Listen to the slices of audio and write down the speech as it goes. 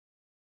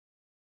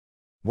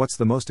What's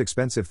the most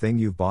expensive thing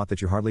you've bought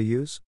that you hardly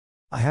use?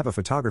 I have a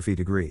photography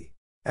degree.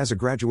 As a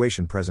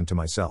graduation present to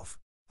myself,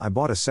 I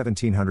bought a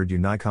 1700U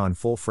Nikon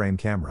full-frame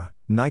camera,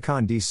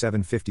 Nikon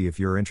D750 if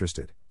you're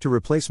interested, to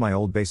replace my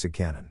old basic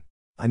Canon.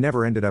 I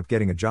never ended up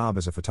getting a job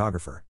as a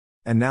photographer,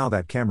 and now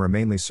that camera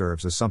mainly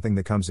serves as something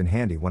that comes in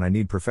handy when I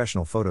need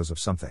professional photos of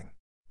something.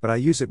 But I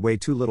use it way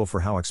too little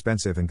for how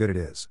expensive and good it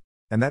is,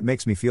 and that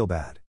makes me feel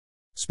bad.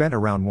 Spent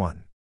around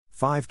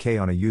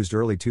 $1.5K on a used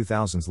early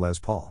 2000s Les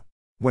Paul.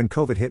 When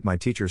COVID hit, my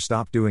teacher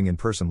stopped doing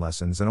in-person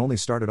lessons and only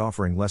started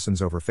offering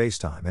lessons over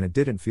FaceTime, and it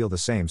didn't feel the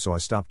same, so I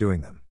stopped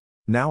doing them.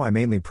 Now I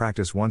mainly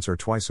practice once or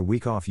twice a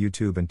week off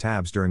YouTube and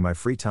tabs during my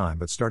free time,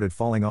 but started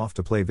falling off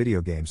to play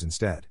video games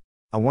instead.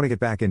 I want to get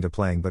back into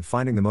playing, but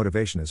finding the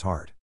motivation is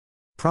hard.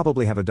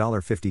 Probably have a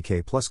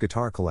 $50K plus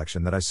guitar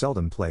collection that I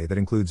seldom play that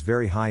includes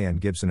very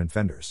high-end Gibson and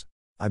Fenders.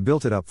 I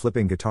built it up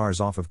flipping guitars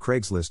off of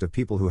Craigslist of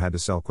people who had to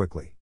sell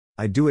quickly.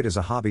 I do it as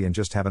a hobby and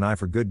just have an eye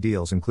for good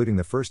deals, including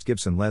the first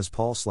Gibson Les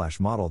Paul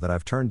 /model that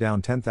I've turned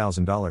down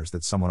 $10,000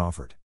 that someone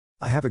offered.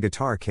 I have a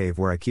guitar cave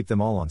where I keep them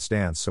all on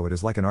stands, so it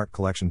is like an art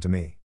collection to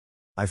me.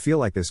 I feel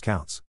like this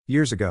counts.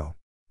 Years ago,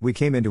 we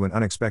came into an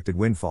unexpected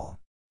windfall.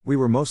 We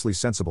were mostly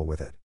sensible with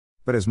it.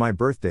 But as my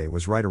birthday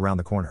was right around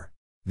the corner,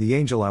 the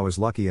angel I was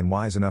lucky and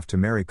wise enough to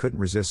marry couldn't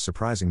resist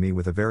surprising me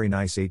with a very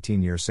nice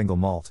 18-year single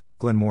malt,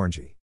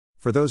 Glenmorangie.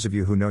 For those of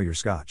you who know your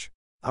Scotch,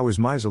 I was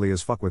miserly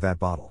as fuck with that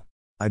bottle.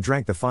 I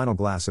drank the final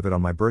glass of it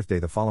on my birthday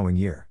the following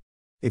year.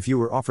 If you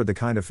were offered the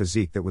kind of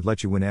physique that would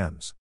let you win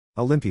M's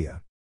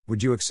Olympia,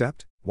 would you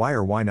accept? Why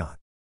or why not?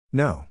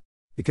 No.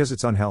 Because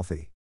it's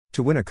unhealthy.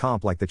 To win a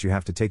comp like that, you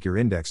have to take your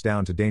index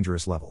down to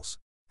dangerous levels.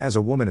 As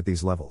a woman at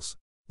these levels,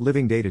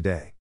 living day to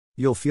day,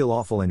 you'll feel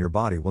awful and your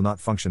body will not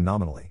function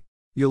nominally.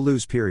 You'll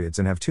lose periods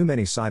and have too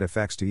many side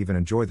effects to even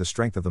enjoy the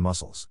strength of the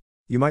muscles.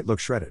 You might look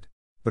shredded,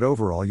 but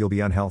overall you'll be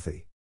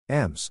unhealthy.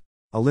 M's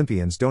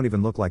Olympians don't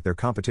even look like their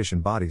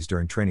competition bodies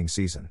during training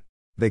season.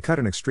 They cut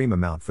an extreme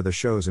amount for the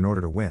shows in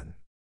order to win.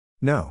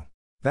 No.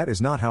 That is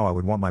not how I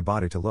would want my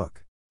body to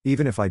look,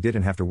 even if I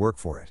didn't have to work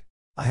for it.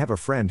 I have a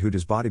friend who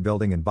does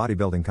bodybuilding and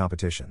bodybuilding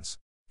competitions.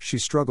 She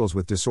struggles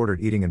with disordered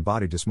eating and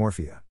body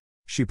dysmorphia.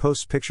 She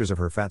posts pictures of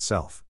her fat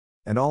self,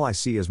 and all I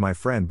see is my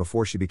friend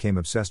before she became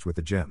obsessed with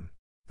the gym.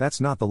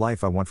 That's not the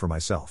life I want for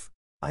myself.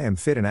 I am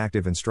fit and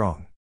active and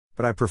strong,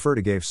 but I prefer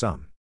to give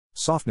some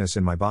softness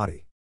in my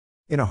body.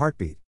 In a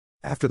heartbeat.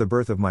 After the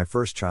birth of my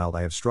first child,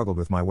 I have struggled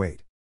with my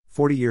weight.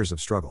 40 years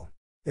of struggle.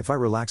 If I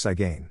relax, I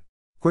gain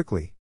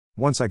quickly.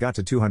 Once I got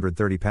to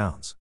 230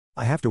 pounds.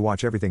 I have to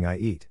watch everything I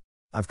eat.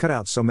 I've cut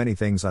out so many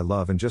things I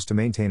love, and just to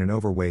maintain an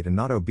overweight and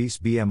not obese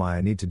BMI,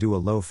 I need to do a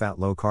low-fat,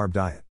 low-carb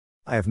diet.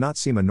 I have not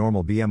seen a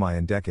normal BMI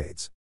in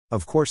decades.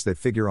 Of course, that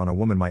figure on a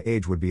woman my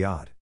age would be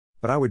odd.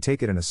 But I would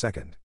take it in a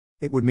second.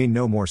 It would mean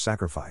no more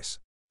sacrifice.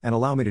 And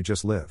allow me to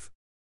just live.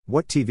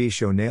 What TV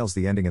show nails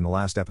the ending in the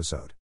last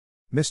episode?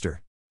 Mr.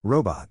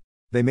 Robot.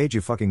 They made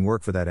you fucking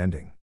work for that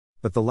ending.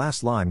 But the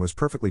last line was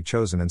perfectly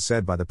chosen and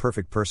said by the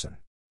perfect person.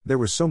 There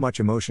was so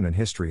much emotion and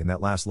history in that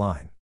last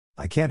line.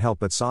 I can't help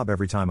but sob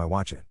every time I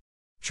watch it.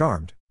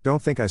 Charmed.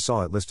 Don't think I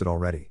saw it listed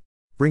already.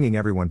 Bringing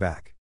everyone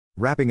back.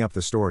 Wrapping up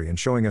the story and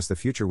showing us the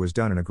future was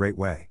done in a great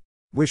way.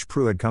 Wish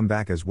Prue had come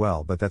back as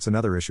well, but that's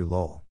another issue,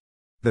 lol.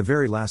 The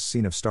very last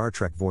scene of Star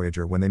Trek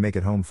Voyager when they make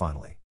it home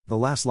finally. The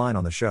last line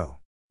on the show.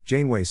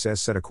 Janeway says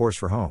set a course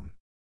for home.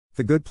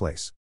 The Good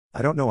Place.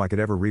 I don't know I could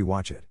ever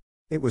re-watch it.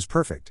 It was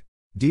perfect.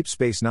 Deep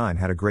Space Nine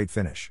had a great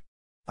finish.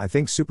 I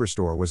think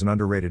Superstore was an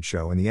underrated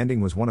show and the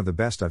ending was one of the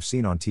best I've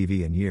seen on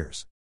TV in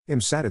years.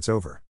 I'm sad it's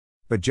over.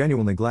 But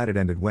genuinely glad it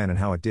ended when and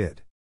how it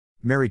did.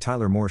 Mary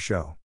Tyler Moore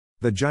Show.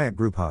 The giant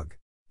group hug.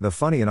 The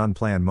funny and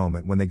unplanned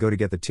moment when they go to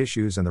get the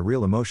tissues and the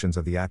real emotions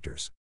of the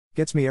actors.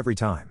 Gets me every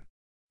time.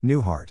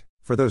 Newhart.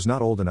 For those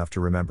not old enough to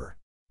remember.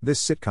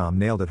 This sitcom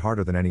nailed it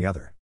harder than any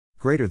other.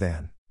 Greater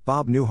than.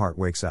 Bob Newhart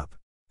wakes up.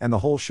 And the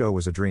whole show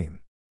was a dream.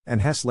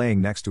 And Hess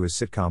laying next to his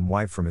sitcom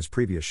wife from his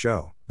previous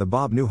show, The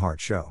Bob Newhart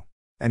Show.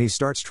 And he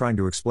starts trying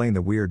to explain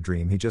the weird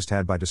dream he just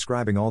had by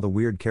describing all the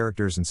weird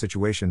characters and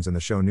situations in the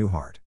show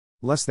Newhart.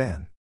 Less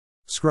than.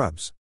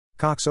 Scrubs.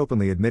 Cox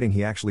openly admitting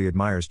he actually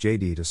admires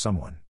JD to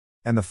someone.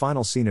 And the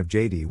final scene of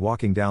JD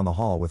walking down the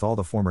hall with all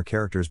the former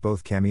characters,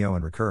 both cameo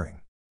and recurring.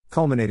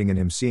 Culminating in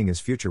him seeing his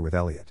future with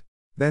Elliot.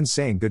 Then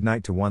saying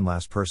goodnight to one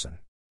last person.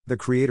 The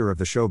creator of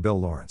the show, Bill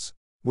Lawrence.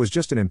 Was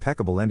just an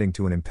impeccable ending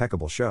to an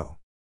impeccable show.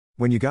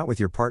 When you got with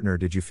your partner,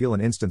 did you feel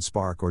an instant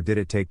spark or did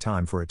it take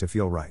time for it to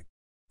feel right?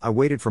 I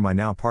waited for my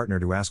now partner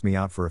to ask me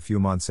out for a few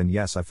months and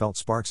yes, I felt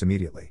sparks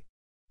immediately.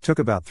 Took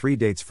about 3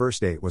 dates.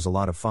 First date was a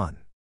lot of fun.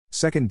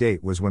 Second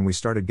date was when we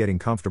started getting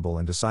comfortable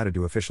and decided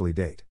to officially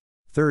date.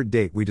 Third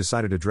date we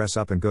decided to dress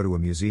up and go to a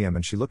museum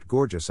and she looked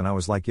gorgeous and I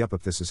was like, yup,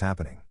 if this is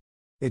happening.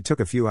 It took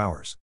a few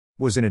hours.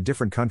 Was in a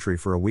different country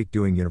for a week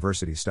doing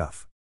university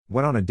stuff.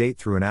 Went on a date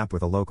through an app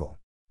with a local.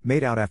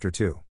 Made out after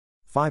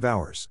 5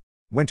 hours.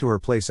 Went to her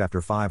place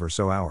after 5 or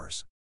so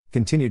hours.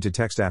 Continued to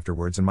text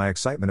afterwards and my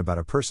excitement about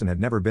a person had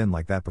never been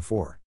like that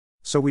before.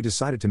 So we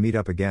decided to meet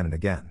up again and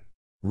again.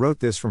 Wrote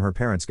this from her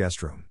parents'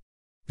 guest room.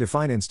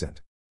 Define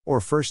instant.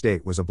 Or first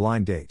date was a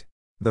blind date.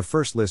 The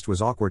first list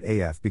was awkward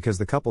AF because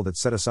the couple that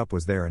set us up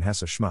was there and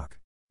Hessa schmuck.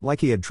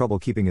 Like he had trouble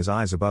keeping his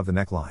eyes above the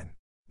neckline.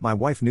 My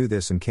wife knew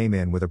this and came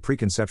in with a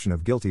preconception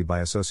of guilty by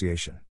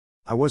association.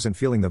 I wasn't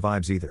feeling the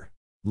vibes either.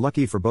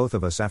 Lucky for both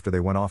of us after they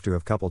went off to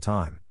have couple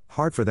time,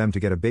 hard for them to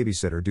get a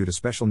babysitter due to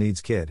special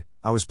needs kid,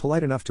 I was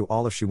polite enough to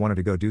all if she wanted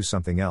to go do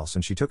something else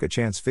and she took a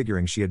chance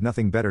figuring she had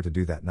nothing better to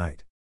do that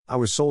night. I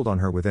was sold on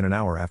her within an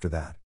hour after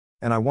that.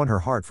 And I won her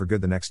heart for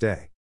good the next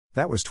day.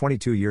 That was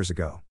 22 years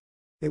ago.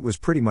 It was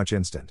pretty much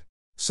instant.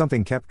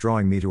 Something kept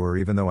drawing me to her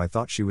even though I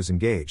thought she was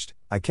engaged,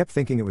 I kept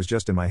thinking it was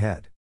just in my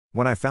head.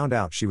 When I found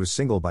out she was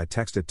single by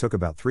text it took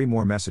about 3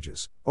 more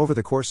messages, over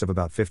the course of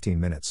about 15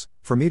 minutes,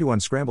 for me to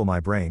unscramble my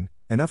brain,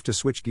 enough to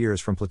switch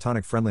gears from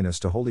platonic friendliness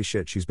to holy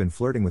shit she's been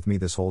flirting with me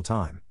this whole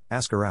time,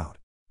 ask her out.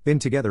 Been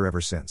together ever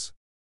since.